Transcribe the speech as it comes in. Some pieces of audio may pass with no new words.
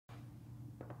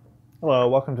Hello,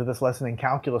 welcome to this lesson in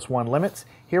Calculus 1 Limits.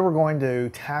 Here we're going to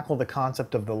tackle the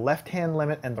concept of the left-hand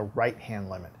limit and the right-hand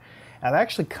limit. I've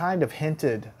actually kind of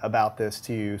hinted about this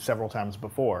to you several times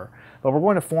before, but we're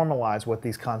going to formalize what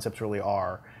these concepts really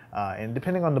are. And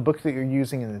depending on the book that you're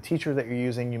using and the teacher that you're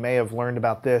using, you may have learned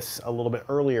about this a little bit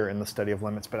earlier in the study of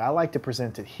limits, but I like to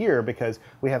present it here because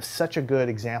we have such a good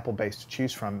example base to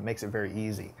choose from. It makes it very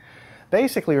easy.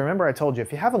 Basically, remember I told you,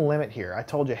 if you have a limit here, I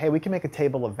told you, hey, we can make a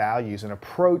table of values and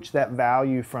approach that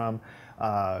value from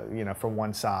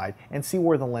one side and see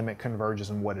where the limit converges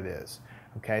and what it is.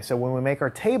 Okay, so when we make our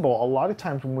table, a lot of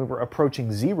times when we were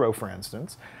approaching 0, for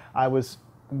instance, I was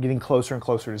getting closer and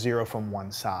closer to 0 from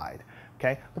one side.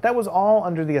 Okay, but that was all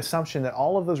under the assumption that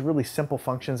all of those really simple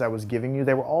functions I was giving you,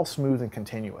 they were all smooth and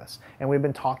continuous. And we've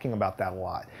been talking about that a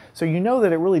lot. So you know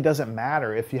that it really doesn't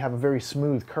matter if you have a very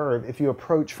smooth curve, if you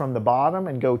approach from the bottom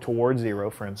and go towards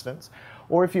 0, for instance,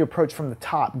 or if you approach from the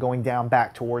top going down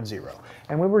back towards 0.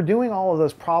 And when we were doing all of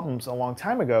those problems a long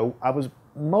time ago, I was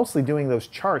mostly doing those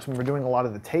charts when we were doing a lot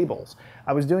of the tables.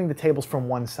 I was doing the tables from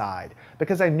one side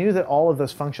because I knew that all of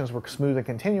those functions were smooth and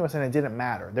continuous and it didn't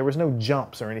matter. There was no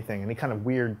jumps or anything, any kind of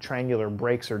weird triangular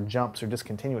breaks or jumps or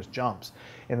discontinuous jumps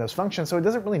in those functions. So it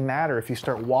doesn't really matter if you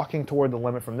start walking toward the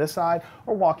limit from this side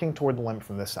or walking toward the limit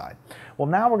from this side. Well,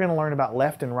 now we're going to learn about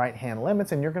left and right hand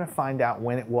limits, and you're going to find out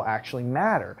when it will actually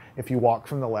matter if you walk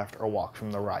from the left or walk from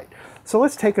the right. So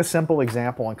let's take a simple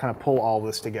example and kind of pull all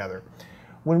this together.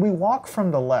 When we walk from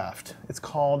the left, it's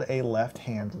called a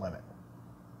left-hand limit.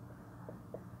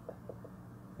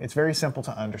 It's very simple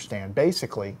to understand.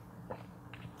 Basically,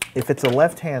 if it's a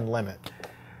left-hand limit,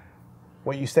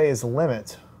 what you say is the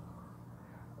limit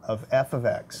of f of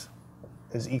x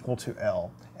is equal to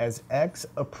L as x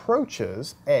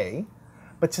approaches A,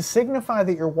 but to signify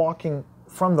that you're walking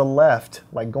from the left,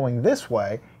 like going this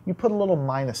way, you put a little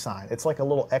minus sign. It's like a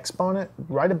little exponent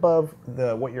right above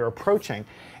what you're approaching,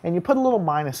 and you put a little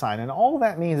minus sign, and all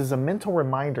that means is a mental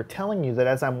reminder telling you that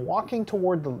as I'm walking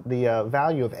toward the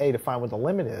value of A to find what the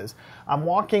limit is, I'm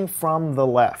walking from the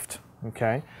left,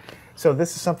 okay? So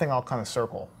this is something I'll kind of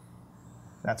circle.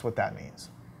 That's what that means.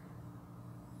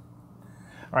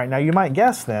 All right, now you might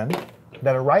guess then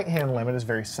that a right-hand limit is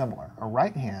very similar. A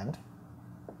right-hand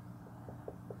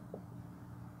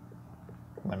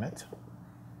limit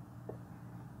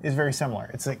is very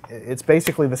similar. It's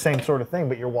basically the same sort of thing,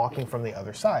 but you're walking from the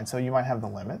other side. So you might have the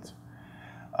limit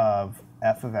of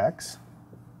f of x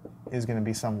is going to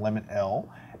be some limit L,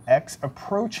 x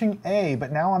approaching A,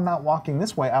 but now I'm not walking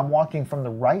this way, I'm walking from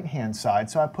the right-hand side,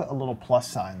 so I put a little plus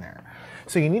sign there.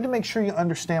 So you need to make sure you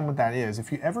understand what that is.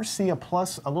 If you ever see a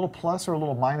little plus or a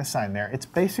little minus sign there, it's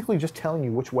basically just telling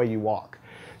you which way you walk.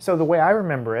 So the way I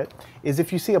remember it is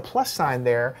if you see a plus sign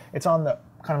there, it's on the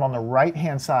kind of on the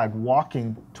right-hand side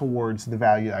walking towards the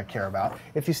value that I care about.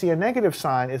 If you see a negative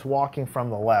sign, it's walking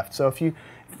from the left. So if you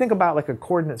think about like a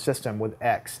coordinate system with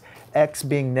x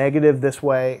being negative this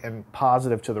way and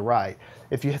positive to the right,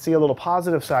 if you see a little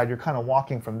positive side, you're kind of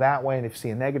walking from that way, and if you see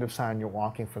a negative sign, you're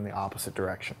walking from the opposite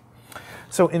direction.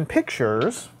 So in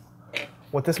pictures,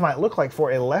 what this might look like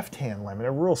for a left-hand limit,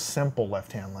 a real simple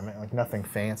left-hand limit, like nothing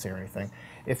fancy or anything,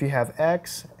 if you have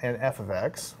x and f of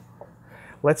x,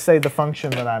 let's say the function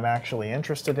that I'm actually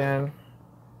interested in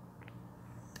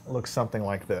looks something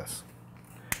like this.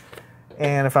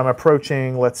 And if I'm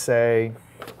approaching, let's say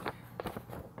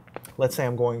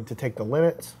I'm going to take the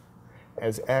limit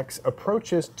as x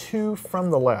approaches 2 from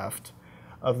the left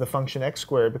of the function x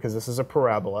squared, because this is a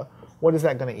parabola, what is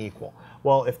that going to equal?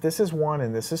 Well, if this is 1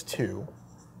 and this is 2,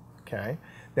 okay,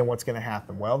 then what's going to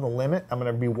happen? Well, the limit, I'm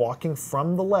going to be walking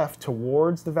from the left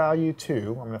towards the value 2.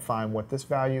 I'm going to find what this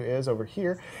value is over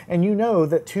here. And you know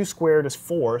that 2 squared is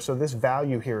 4, so this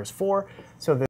value here is 4. So this